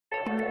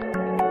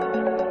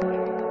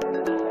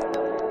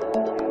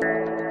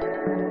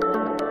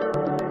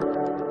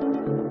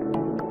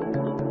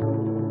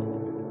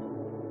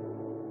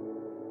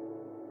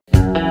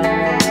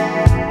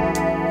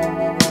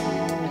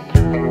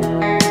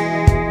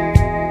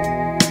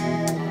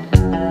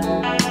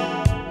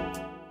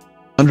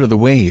Under the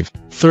wave.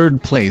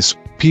 Third place,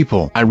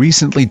 people. I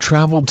recently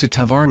traveled to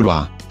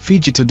Tavarua,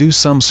 Fiji to do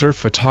some surf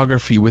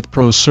photography with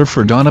pro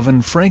surfer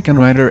Donovan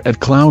Frankenreiter at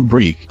Cloud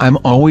Break. I'm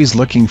always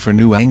looking for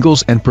new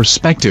angles and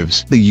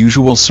perspectives. The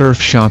usual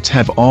surf shots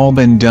have all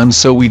been done,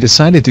 so we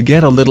decided to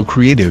get a little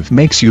creative.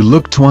 Makes you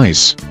look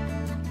twice.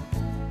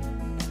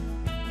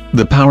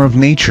 The Power of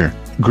Nature,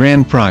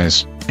 Grand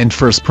Prize, and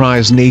First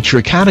Prize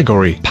Nature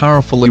category.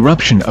 Powerful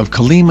eruption of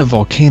Colima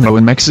volcano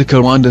in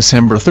Mexico on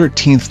December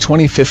 13,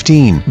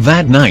 2015.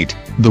 That night,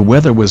 the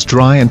weather was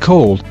dry and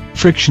cold.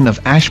 Friction of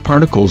ash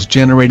particles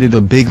generated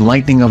a big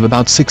lightning of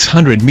about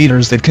 600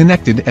 meters that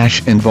connected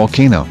ash and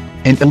volcano,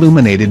 and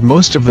illuminated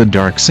most of the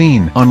dark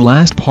scene. On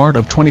last part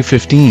of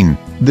 2015,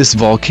 this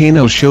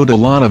volcano showed a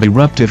lot of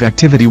eruptive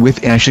activity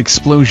with ash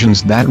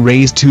explosions that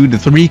raised 2 to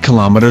 3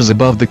 kilometers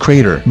above the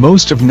crater.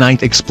 Most of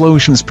night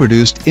explosions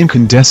produced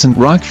incandescent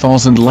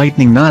rockfalls and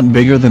lightning not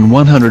bigger than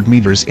 100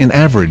 meters in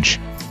average.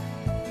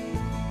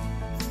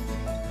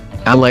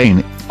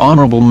 Alain,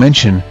 honorable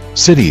mention,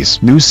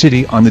 cities. New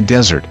city on the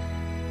desert.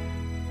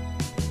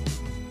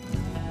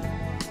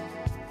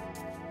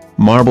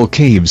 Marble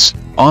Caves,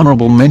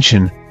 honorable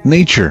mention,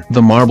 nature.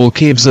 The Marble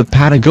Caves of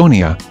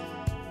Patagonia.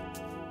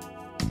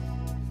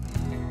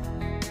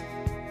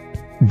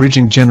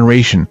 Bridging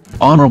generation,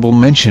 honorable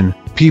mention,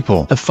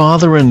 people. A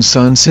father and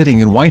son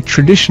sitting in white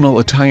traditional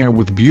attire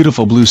with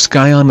beautiful blue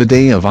sky on the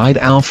day of Eid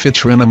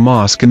al-Fitr in a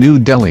mosque in New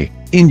Delhi,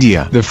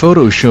 India. The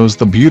photo shows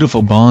the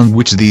beautiful bond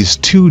which these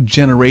two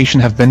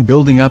generations have been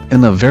building up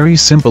in a very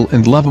simple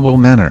and lovable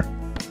manner.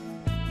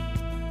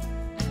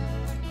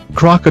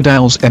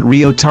 Crocodiles at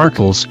Rio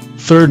Tarcals,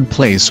 third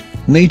place,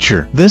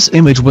 nature. This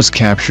image was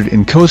captured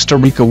in Costa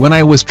Rica when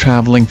I was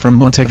traveling from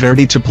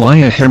Monteverde to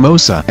Playa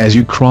Hermosa. As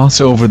you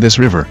cross over this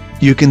river,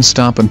 you can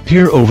stop and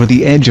peer over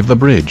the edge of the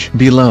bridge.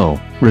 Below,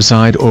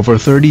 reside over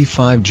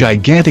 35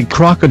 gigantic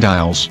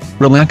crocodiles,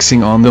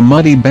 relaxing on the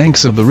muddy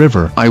banks of the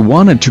river. I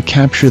wanted to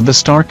capture the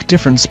stark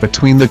difference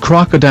between the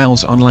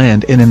crocodiles on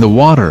land and in the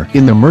water.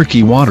 In the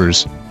murky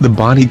waters, the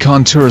body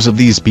contours of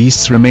these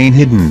beasts remain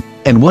hidden,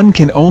 and one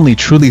can only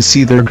truly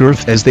see their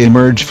girth as they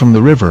emerge from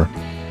the river.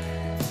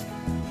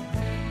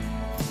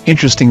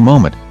 Interesting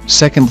moment.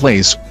 Second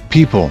place,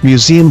 people.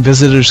 Museum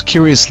visitors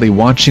curiously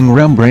watching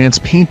Rembrandt's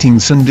painting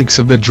Syndics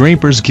of the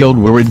Drapers Guild,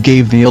 where it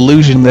gave the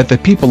illusion that the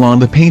people on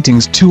the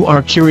paintings too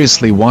are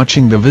curiously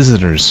watching the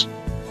visitors.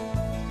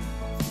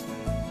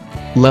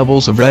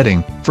 Levels of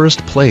Reading,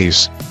 first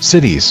place,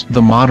 cities.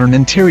 The modern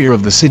interior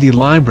of the city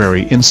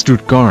library in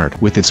Stuttgart,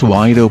 with its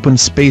wide open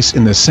space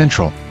in the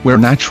central, where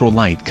natural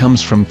light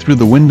comes from through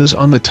the windows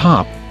on the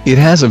top, it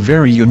has a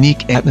very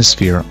unique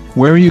atmosphere,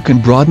 where you can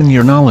broaden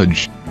your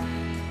knowledge.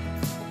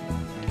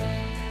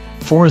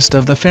 Forest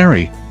of the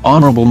Ferry,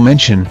 honorable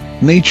mention,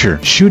 nature.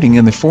 Shooting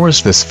in the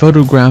forest. This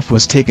photograph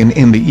was taken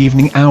in the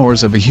evening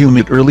hours of a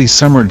humid early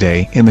summer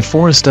day in the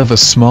forest of a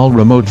small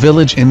remote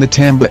village in the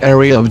Tamba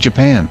area of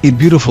Japan. It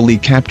beautifully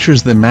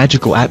captures the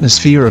magical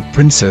atmosphere of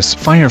princess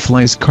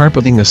fireflies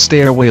carpeting a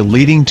stairway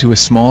leading to a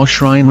small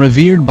shrine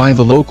revered by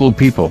the local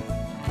people.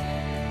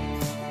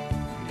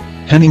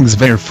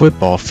 Henningsvær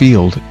football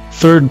field,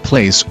 third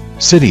place,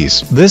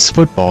 cities. This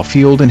football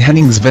field in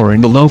Henningsvær in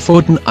the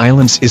Lofoten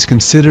Islands is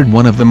considered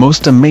one of the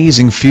most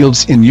amazing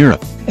fields in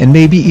Europe, and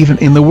maybe even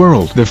in the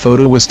world. The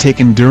photo was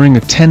taken during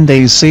a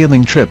 10-day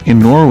sailing trip in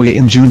Norway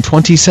in June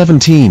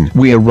 2017.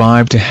 We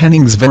arrived to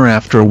Henningsvær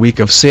after a week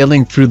of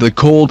sailing through the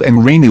cold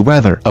and rainy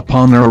weather.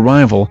 Upon our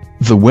arrival,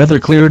 the weather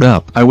cleared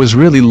up. I was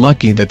really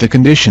lucky that the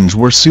conditions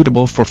were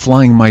suitable for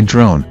flying my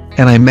drone,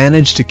 and I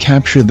managed to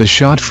capture the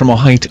shot from a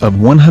height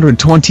of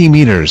 120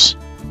 meters.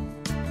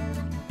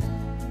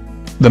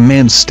 The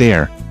Man's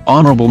Stare,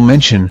 honorable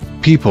mention,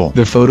 people.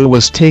 The photo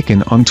was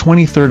taken on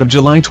 23rd of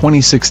July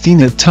 2016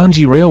 at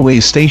Tunji Railway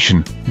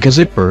Station,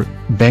 Gazipur,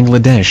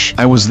 Bangladesh.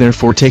 I was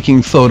therefore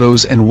taking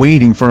photos and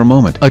waiting for a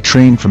moment. A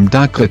train from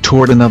Dhaka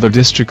toward another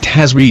district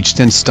has reached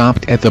and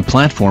stopped at the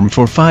platform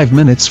for 5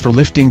 minutes for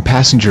lifting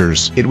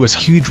passengers. It was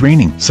huge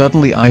raining.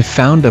 Suddenly I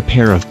found a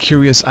pair of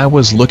curious eyes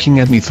was looking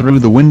at me through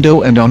the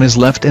window, and on his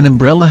left an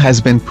umbrella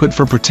has been put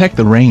for protect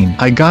the rain.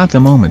 I got the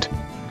moment.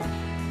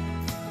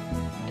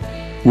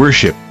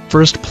 Worship,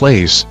 first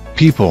place,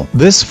 people.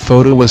 This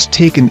photo was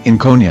taken in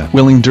Konya.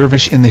 Whirling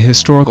dervish in the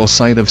historical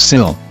site of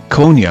Sil,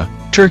 Konya,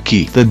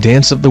 Turkey. The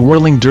dance of the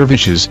whirling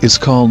dervishes is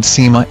called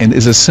Sima and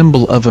is a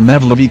symbol of the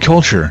Mevlevi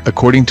culture.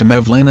 According to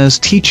Mevlana's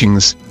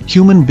teachings,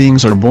 human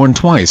beings are born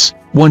twice,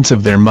 once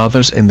of their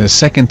mothers and the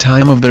second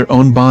time of their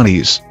own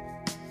bodies.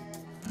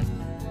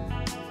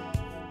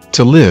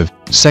 To live,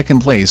 second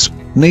place,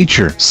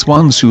 nature.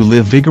 Swans who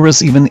live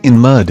vigorous even in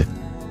mud.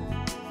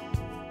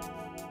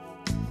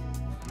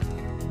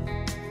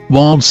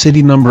 Walled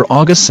city number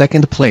August,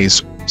 second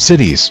place,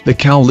 cities. The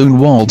Kowloon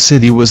walled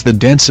city was the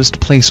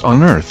densest place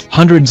on earth.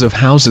 Hundreds of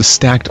houses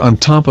stacked on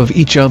top of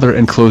each other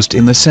enclosed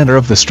in the center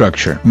of the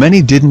structure.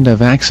 Many didn't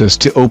have access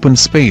to open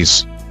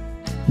space.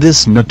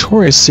 This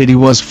notorious city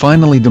was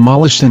finally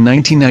demolished in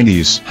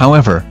 1990s.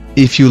 However,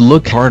 if you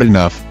look hard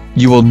enough,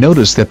 you will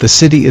notice that the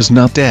city is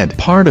not dead.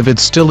 Part of it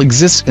still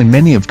exists in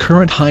many of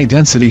current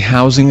high-density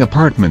housing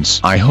apartments.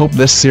 I hope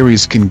this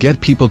series can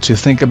get people to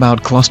think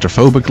about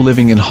claustrophobic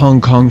living in Hong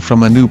Kong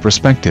from a new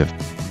perspective.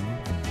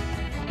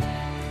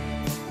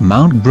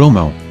 Mount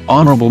Bromo,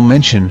 honorable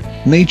mention,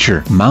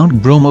 nature.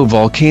 Mount Bromo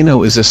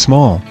volcano is a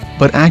small,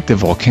 but active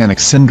volcanic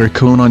cinder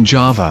cone on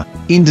Java,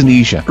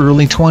 Indonesia.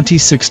 Early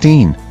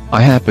 2016,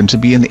 I happened to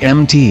be in the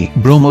Mt.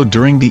 Bromo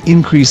during the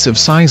increase of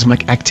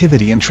seismic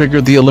activity and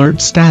triggered the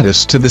alert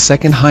status to the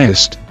second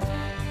highest.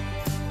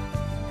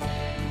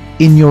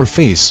 In your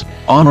face,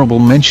 honorable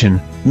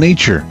mention,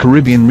 nature.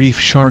 Caribbean reef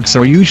sharks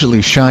are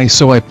usually shy,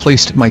 so I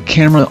placed my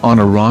camera on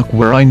a rock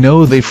where I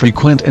know they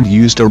frequent and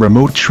used a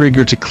remote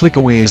trigger to click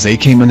away as they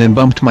came in and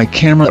bumped my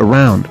camera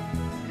around.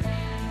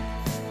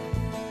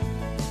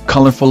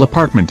 Colorful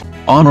apartment,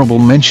 honorable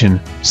mention,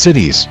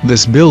 cities.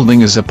 This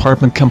building is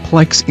apartment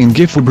complex in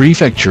Gifu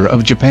Prefecture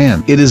of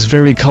Japan. It is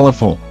very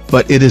colorful,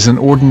 but it is an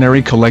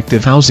ordinary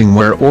collective housing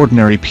where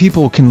ordinary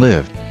people can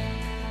live.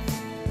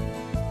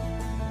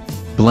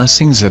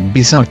 Blessings at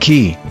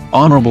Besaki,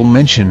 honorable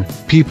mention,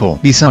 people.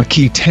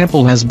 Besaki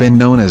Temple has been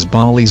known as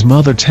Bali's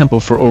mother temple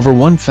for over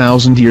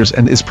 1,000 years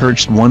and is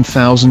perched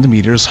 1,000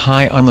 meters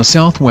high on the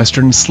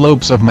southwestern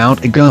slopes of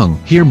Mount Agung.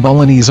 Here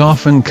Balinese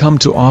often come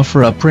to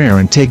offer a prayer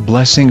and take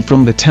blessing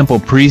from the temple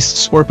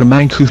priests or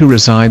pemangku who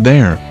reside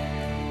there.